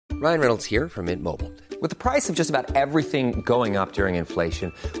Ryan Reynolds here from Mint Mobile. With the price of just about everything going up during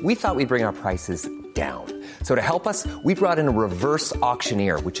inflation, we thought we'd bring our prices down. So to help us, we brought in a reverse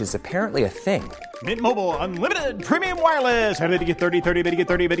auctioneer, which is apparently a thing. Mint Mobile Unlimited Premium Wireless. How to get 30, 30, bit to get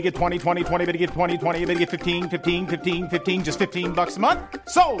 30, bit to get 20, 20, 20, bit to get 20, 20, bit to get 15, 15, 15, 15, just $15 a month?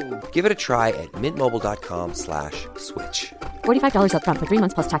 Sold! Give it a try at mintmobile.com/switch. $45 up front for 3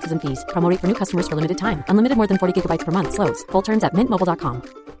 months plus taxes and fees. Promo rate for new customers for limited time. Unlimited more than 40 gigabytes per month. Slows full terms at mintmobile.com.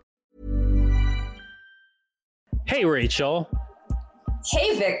 Hey, Rachel.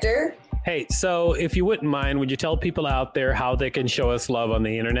 Hey, Victor. Hey, so if you wouldn't mind, would you tell people out there how they can show us love on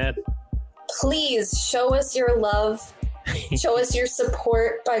the internet? Please show us your love. Show us your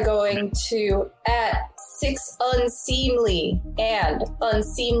support by going to @6unseemly and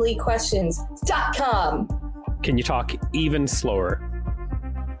unseemlyquestions.com. Can you talk even slower?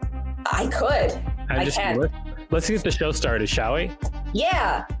 I could. I can. Let's get the show started, shall we?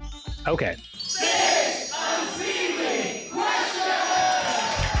 Yeah. Okay.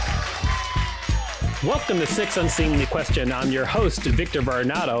 Welcome to Six Unseemly Question. I'm your host, Victor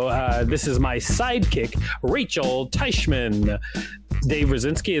Varnado. This is my sidekick, Rachel Teichman. Dave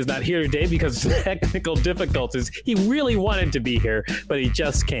Rosinski is not here today because of technical difficulties. He really wanted to be here, but he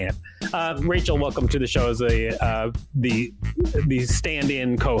just can't. Rachel, welcome to the show as the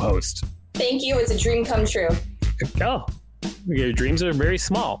stand-in co-host. Thank you. It's a dream come true. Oh, your dreams are very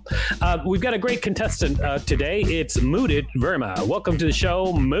small. We've got a great contestant today. It's Mudit Verma. Welcome to the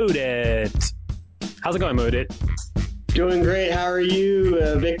show, Mudit. How's it going, Mudit? Doing great. How are you,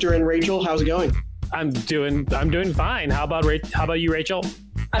 Victor and Rachel? How's it going? I'm doing fine. How about you, Rachel?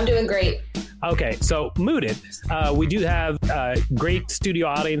 I'm doing great. Okay, so Mudit, we do have a great studio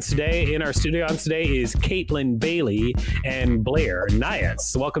audience today. In our studio audience today is Caitlin Bailey and Blair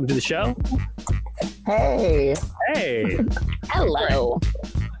Nias. Welcome to the show. Hey. Hello.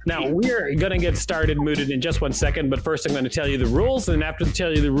 Now, we're going to get started, Mudit, in just 1 second, but first I'm going to tell you the rules, and after I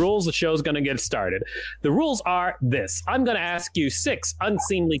tell you the rules, the show's going to get started. The rules are this. I'm going to ask you 6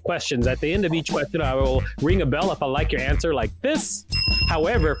 unseemly questions. At the end of each question, I will ring a bell if I like your answer like this.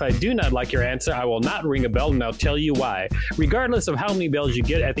 However, if I do not like your answer, I will not ring a bell, and I'll tell you why. Regardless of how many bells you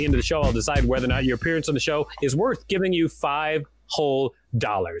get at the end of the show, I'll decide whether or not your appearance on the show is worth giving you $5 whole.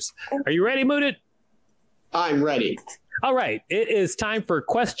 Are you ready, Mudit? I'm ready. All right, it is time for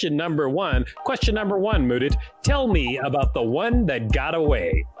question number 1. Question number 1, Mudit. Tell me about the one that got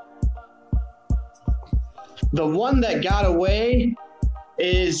away. The one that got away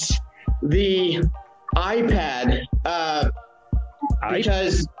is the iPad.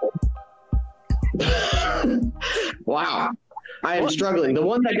 Because wow, I am struggling. The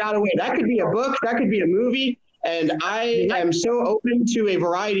one that got away. That could be a book. That could be a movie. And I am so open to a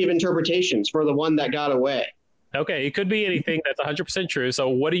variety of interpretations for the one that got away. Okay, it could be anything. That's 100% true. So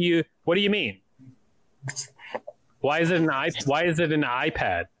what do you mean? Why is it an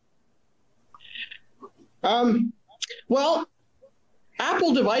iPad? Well,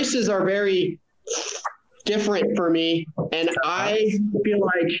 Apple devices are very different for me, and I feel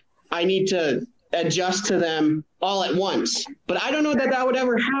like I need to adjust to them all at once. But I don't know that would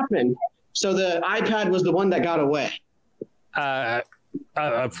ever happen. So the iPad was the one that got away.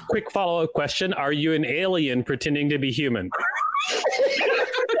 A quick follow-up question. Are you an alien pretending to be human?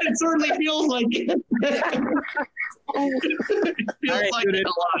 It certainly feels like it. It a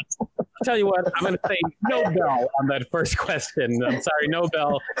lot. I'll tell you what, I'm going to say no bell on that first question. I'm sorry, no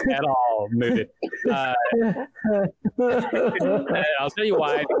bell at all, Mudit. I'll tell you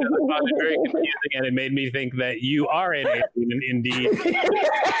why, because I found it very confusing and it made me think that you are an alien indeed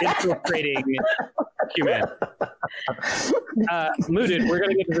infiltrating humanity. Mudit, we're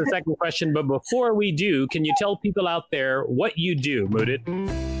going to get to the second question, but before we do, can you tell people out there what you do, Mudit?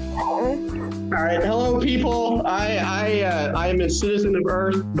 All right, hello, people. I am a citizen of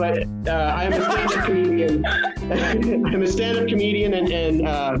Earth, but I am a stand-up comedian. I'm a stand-up comedian and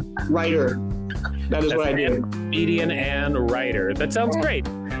writer. That is what I do. Comedian and writer. That sounds great.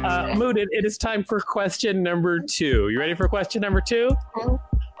 Mudit, it is time for question number 2. You ready for question number 2?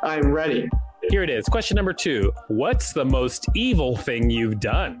 I'm ready. Here it is. Question number 2. What's the most evil thing you've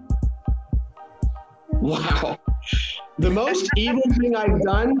done? Wow. The most evil thing I've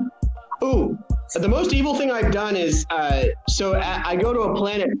done? Ooh. The most evil thing I've done is, I go to a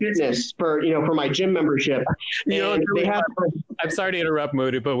Planet Fitness for my gym membership. And they have. I'm sorry to interrupt,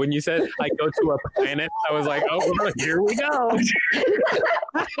 Mudit, but when you said I go to a planet, I was like, oh, here we go.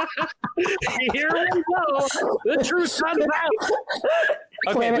 Here we go. The truth comes out.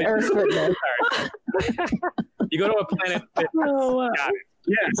 Okay, Planet Earth Fitness. You go to a Planet Fitness.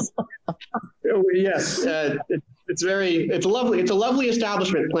 Yes. Yes. It's a lovely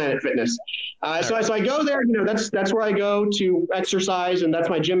establishment, Planet Fitness. So I go there, that's where I go to exercise, and that's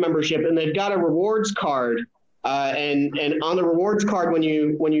my gym membership. And they've got a rewards card. And on the rewards card, when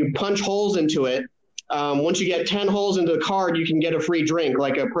you punch holes into it, once you get 10 holes into the card, you can get a free drink,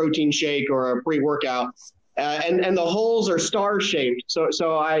 like a protein shake or a pre-workout. And the holes are star shaped.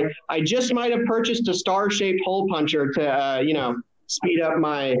 So I just might have purchased a star shaped hole puncher to speed up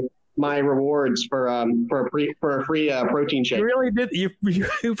my rewards for a free protein shake. You really did.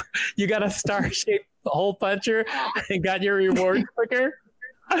 You got a star shaped hole puncher and got your reward quicker.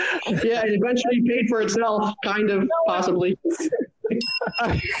 Yeah, it eventually paid for itself, kind of, possibly.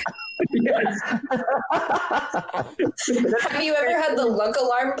 Yes. Have you ever had the lunk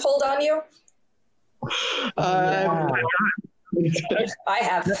alarm pulled on you? I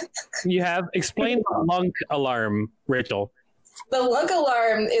have. You have? Explain the lunk alarm, Rachel. The lunk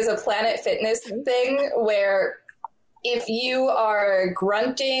alarm is a Planet Fitness thing where if you are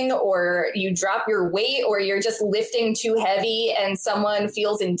grunting or you drop your weight or you're just lifting too heavy and someone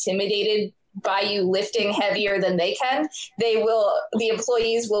feels intimidated by you lifting heavier than they can, the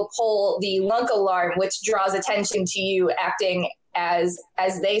employees will pull the lunk alarm, which draws attention to you acting as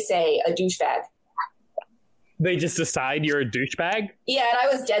they say, a douchebag. They just decide you're a douchebag? Yeah, and I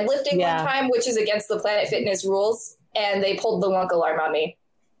was deadlifting one time, which is against the Planet Fitness rules, and they pulled the lunk alarm on me.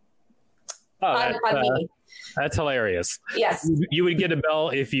 On me. That's hilarious. Yes. You would get a bell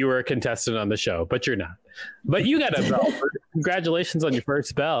if you were a contestant on the show, but you're not. But you got a bell. Congratulations on your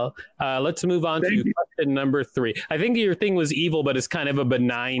first bell. Let's move on to question number 3. I think your thing was evil, but it's kind of a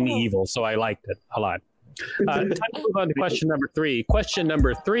benign evil, so I liked it a lot. Time to move on to question number 3. Question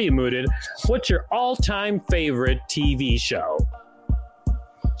number 3, Mooted. What's your all-time favorite TV show?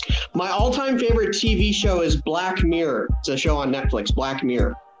 My all-time favorite TV show is Black Mirror. It's a show on Netflix, Black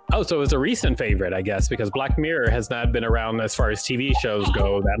Mirror. Oh, so it's a recent favorite, I guess, because Black Mirror has not been around as far as TV shows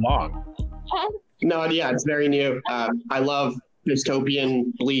go that long. No, yeah, it's very new. I love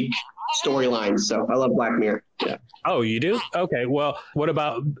dystopian, bleak storylines, so I love Black Mirror. Yeah. Oh, you do? Okay, well, what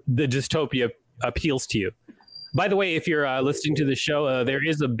about the dystopia appeals to you? By the way, if you're listening to the show, there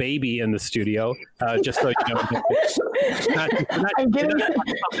is a baby in the studio, just so you know. Not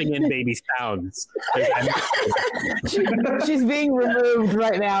something in baby sounds. She's being removed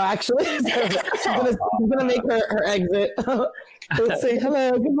right now, actually. So she's gonna make her exit. Let's say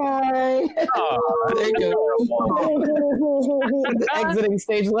hello, goodbye. There you go. Exiting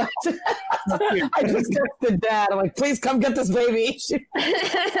stage left. I just texted Dad. I'm like, please come get this baby.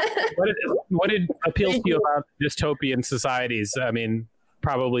 What did appeal to you about dystopian societies? I mean,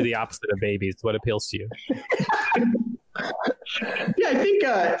 probably the opposite of babies. What appeals to you? Yeah, I think,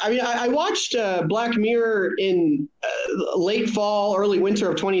 I watched Black Mirror in late fall, early winter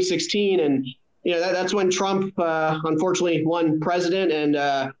of 2016. And, that's when Trump, unfortunately, won president. And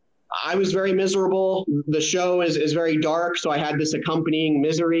I was very miserable. The show is very dark. So I had this accompanying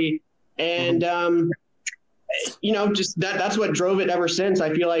misery. And, just that's what drove it ever since.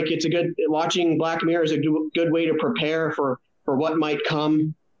 I feel like watching Black Mirror is a good way to prepare for what might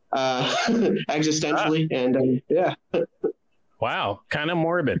come existentially. And Wow, kind of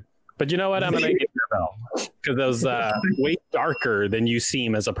morbid. But you know what? I'm going to give you a bell because those way darker than you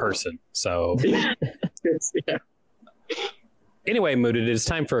seem as a person. So anyway, Mooted, it is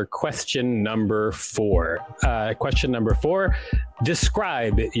time for question number 4. Question number 4,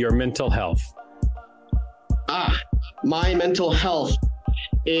 describe your mental health. My mental health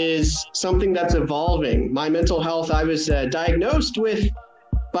is something that's evolving. My mental health, I was diagnosed with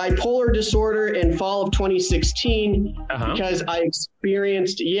bipolar disorder in fall of 2016 because I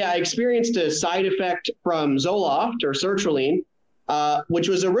experienced a side effect from Zoloft or sertraline, which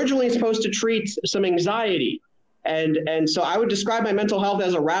was originally supposed to treat some anxiety. And so I would describe my mental health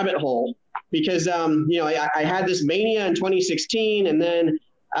as a rabbit hole because, I had this mania in 2016 and then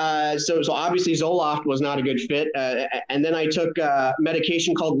so obviously Zoloft was not a good fit. And then I took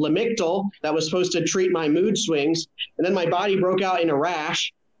medication called Lamictal that was supposed to treat my mood swings. And then my body broke out in a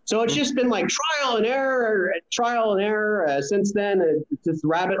rash. So it's just been like trial and error since then. It's this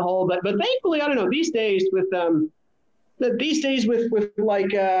rabbit hole. But thankfully, I don't know, these days with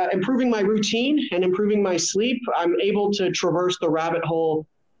improving my routine and improving my sleep, I'm able to traverse the rabbit hole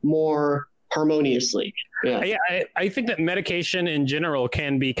more harmoniously. Yeah, I think that medication in general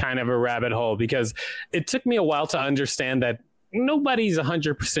can be kind of a rabbit hole because it took me a while to understand that nobody's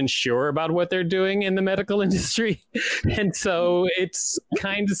 100% sure about what they're doing in the medical industry. And so it's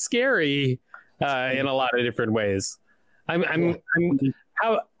kind of scary in a lot of different ways. How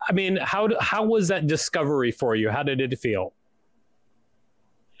was that discovery for you? How did it feel?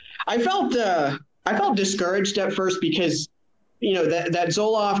 I felt I felt discouraged at first because, that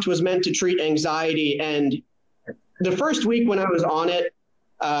Zoloft was meant to treat anxiety. And the first week when I was on it,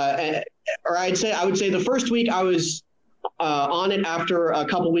 I would say the first week I was on it after a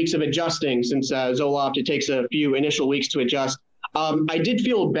couple weeks of adjusting, since Zoloft, it takes a few initial weeks to adjust. I did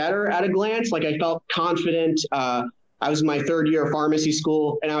feel better at a glance. Like I felt confident. I was in my third year of pharmacy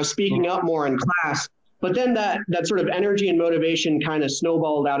school and I was speaking up more in class. But then that sort of energy and motivation kind of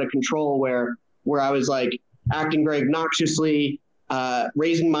snowballed out of control where I was like acting very obnoxiously,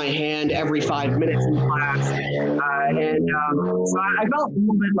 raising my hand every 5 minutes in class. So I felt a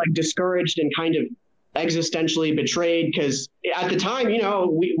little bit like discouraged and kind of existentially betrayed because at the time,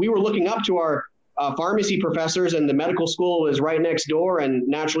 we were looking up to our pharmacy professors, and the medical school was right next door. And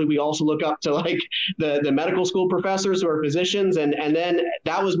naturally, we also look up to like the medical school professors who are physicians. And then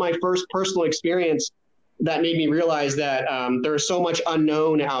that was my first personal experience that made me realize that there's so much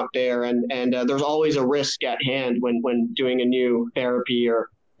unknown out there, and there's always a risk at hand when doing a new therapy or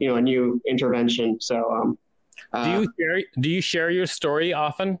a new intervention. So, do you share your story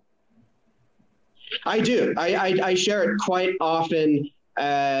often? I do. I share it quite often.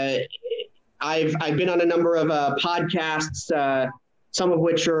 I've been on a number of podcasts, some of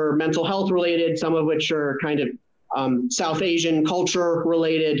which are mental health related, some of which are kind of South Asian culture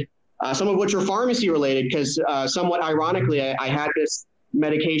related. Some of which are pharmacy related, because somewhat ironically, I had this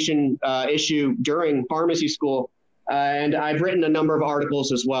medication issue during pharmacy school. And I've written a number of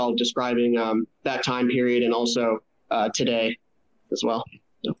articles as well describing that time period and also today as well.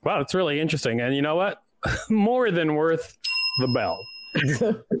 Wow, that's really interesting. And you know what? More than worth the bell.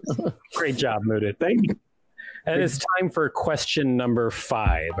 Great job, Mudit. Thank you. And it's time for question number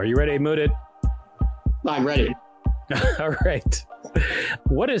 5. Are you ready, Mudit? I'm ready. All right.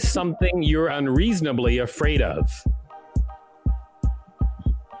 What is something you're unreasonably afraid of?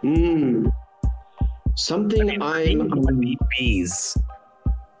 Bees.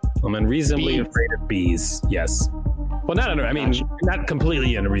 I'm unreasonably afraid of bees. Yes. Well, not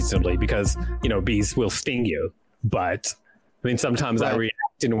completely unreasonably, because, bees will sting you. But, sometimes I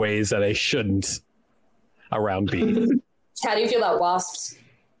react in ways that I shouldn't around bees. How do you feel about wasps?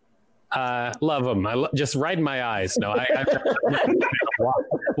 Love them. Just right in my eyes. No, I'm not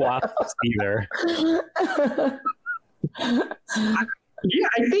wasps either. Yeah,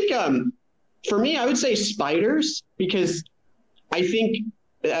 I think for me, I would say spiders, because I think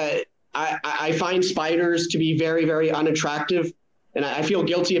I find spiders to be very, very unattractive. And I feel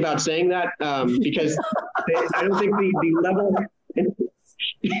guilty about saying that because I don't think the level...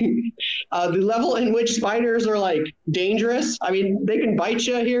 the level in which spiders are like dangerous. They can bite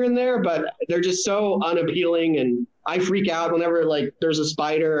you here and there, but they're just so unappealing. And I freak out whenever there's a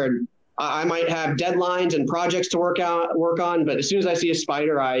spider, and I might have deadlines and projects to work on. But as soon as I see a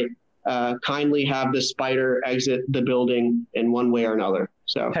spider, I kindly have the spider exit the building in one way or another.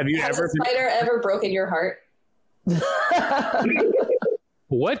 So has a spider ever broken your heart?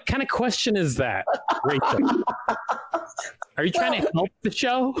 What kind of question is that, Rachel? Are you trying to help the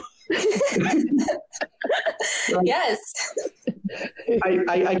show? Yes.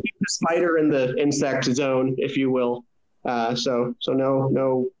 I keep the spider in the insect zone, if you will. So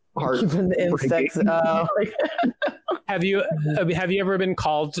no heart. Keeping the insects. Have you ever been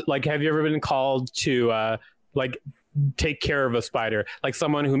called? Have you ever been called to take care of a spider? Like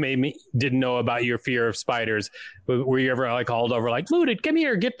someone who maybe didn't know about your fear of spiders. Were you ever called over Mudit, come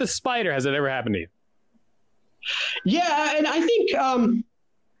here, get the spider? Has it ever happened to you? Yeah, and I think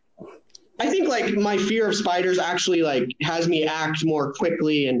my fear of spiders actually has me act more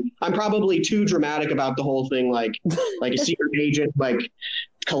quickly, and I'm probably too dramatic about the whole thing, like a secret agent,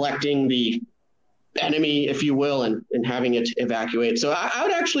 collecting the enemy, if you will, and having it evacuate. So I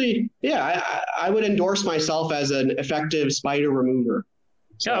would actually, I would endorse myself as an effective spider remover.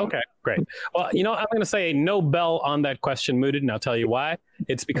 So. Oh, okay, great. Well, I'm going to say no bell on that question, Mudit, and I'll tell you why.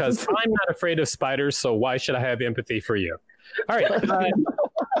 It's because I'm not afraid of spiders, so why should I have empathy for you? All right, it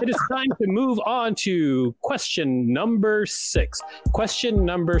is time to move on to question number 6. Question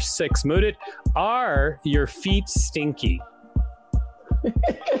number 6, Mudit, are your feet stinky?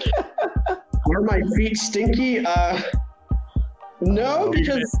 Are my feet stinky? No,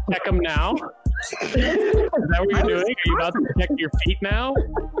 because... Check them now. Is that what you're doing? Are you about to check your feet now?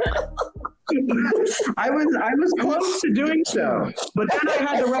 I was close to doing so, but then I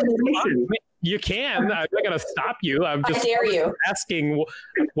had the revelation. You can. I'm not going to stop you. I'm just asking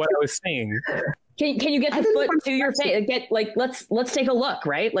what I was saying. Can you get the foot to your face? Let's take a look,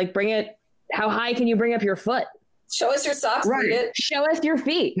 right? Bring it. How high can you bring up your foot? Show us your socks. Right. Show us your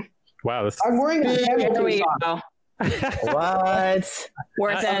feet. Wow, I'm wearing a There we go. What?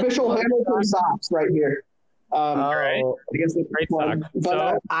 Worth it. Official Hamilton socks right here. Right. I guess it's Great one. sock. But,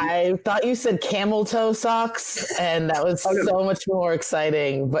 So- I thought you said camel toe socks, and that was so much more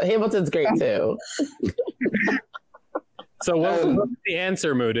exciting. But Hamilton's great too. So what's the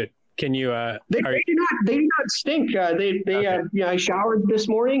answer, Mooded? Can you? They do not stink. I showered this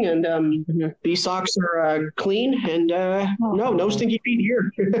morning, and these socks are clean, and no stinky feet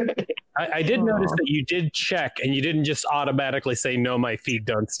here. I did notice that you did check, and you didn't just automatically say, "No, my feet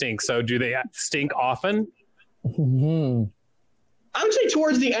don't stink." So do they stink often? Mm-hmm. I would say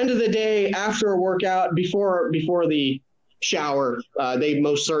towards the end of the day, after a workout, before the shower, they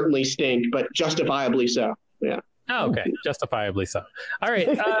most certainly stink, but justifiably so. Yeah. Oh, okay, justifiably so. All right,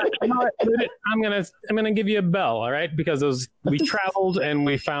 I'm gonna give you a bell. All right, because we traveled and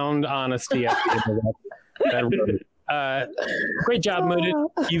we found honesty at the end of that. Great job, Mooded.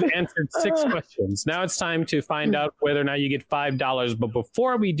 You've answered 6 questions. Now it's time to find out whether or not you get $5. But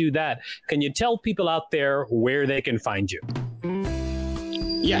before we do that, can you tell people out there where they can find you?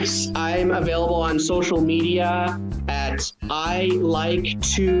 Yes, I'm available on social media at I like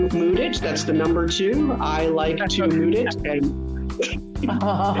to mood it. That's the number 2. I like to mood it, and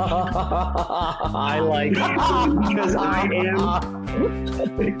I like because I am.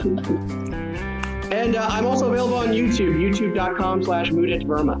 And I'm also available on YouTube,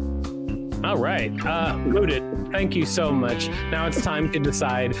 youtube.com/mooditverma. All right. Mooded, thank you so much. Now it's time to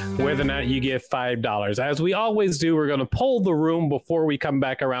decide whether or not you get $5. As we always do, we're going to poll the room before we come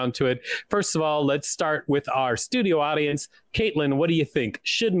back around to it. First of all, let's start with our studio audience. Caitlin, what do you think?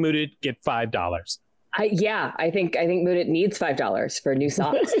 Should Mooded get $5? I think Moodit needs $5 for new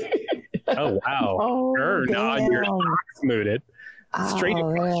socks. Oh, wow. Sure, on your socks, Mooded. Straight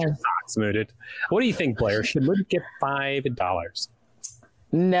across your socks, Mooded. What do you think, Blair? Should Mooded get $5?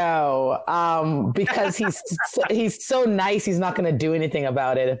 No, because he's so nice. He's not going to do anything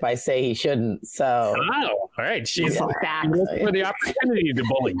about it if I say he shouldn't. So, all right, she's looking for the opportunity to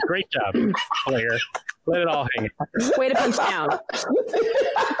bully. Great job, Blair. Let it all hang. Way to punch down.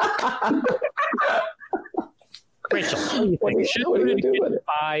 Rachel, what do you think? Should Mooded get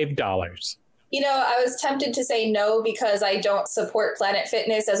 $5? I was tempted to say no because I don't support Planet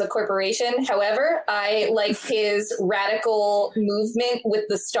Fitness as a corporation. However, I like his radical movement with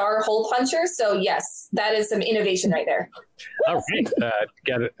the star hole puncher. So yes, that is some innovation right there. All right.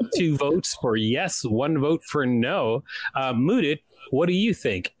 Got 2 votes for yes, 1 vote for no. Mooded, what do you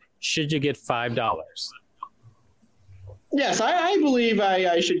think? Should you get $5? Yes, I believe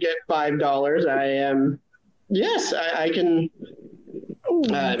I should get $5. I am. Yes, I can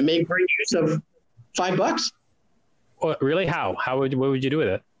make great use of $5. Really? How? What would you do with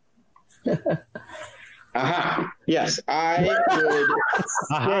it? Yes, I would.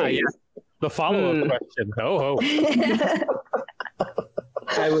 Yes. The follow-up question.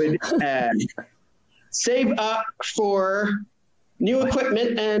 I would save up for new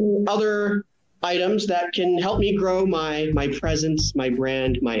equipment and other items that can help me grow my presence, my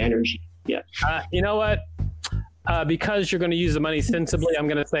brand, my energy. Yeah. You know what? Because you're going to use the money sensibly, I'm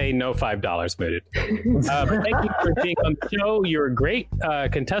going to say no $5, Mooded. But thank you for being on the show. You're a great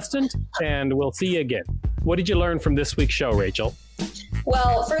contestant, and we'll see you again. What did you learn from this week's show, Rachel?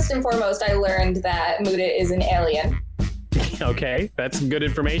 Well, first and foremost, I learned that Moodit is an alien. Okay, that's good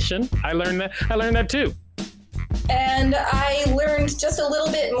information. I learned that too. And I learned just a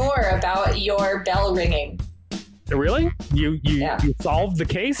little bit more about your bell ringing. Really? You solved the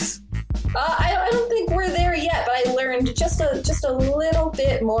case? I don't think we're there yet, but I learned just a little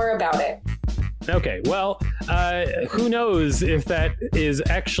bit more about it. Okay, well, who knows if that is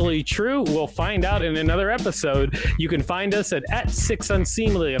actually true? We'll find out in another episode. You can find us at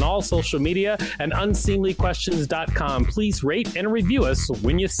 6unseemly on all social media and unseemlyquestions.com. Please rate and review us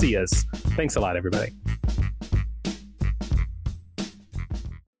when you see us. Thanks a lot, everybody.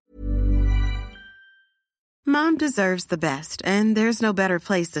 Mom deserves the best, and there's no better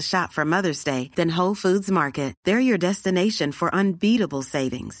place to shop for Mother's Day than Whole Foods Market. They're your destination for unbeatable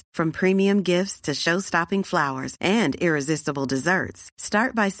savings, from premium gifts to show-stopping flowers and irresistible desserts.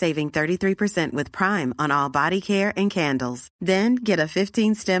 Start by saving 33% with Prime on all body care and candles. Then get a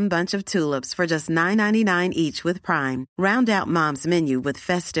 15-stem bunch of tulips for just $9.99 each with Prime. Round out Mom's menu with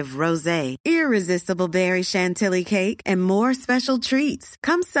festive rosé, irresistible berry chantilly cake, and more special treats.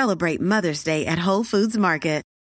 Come celebrate Mother's Day at Whole Foods Market.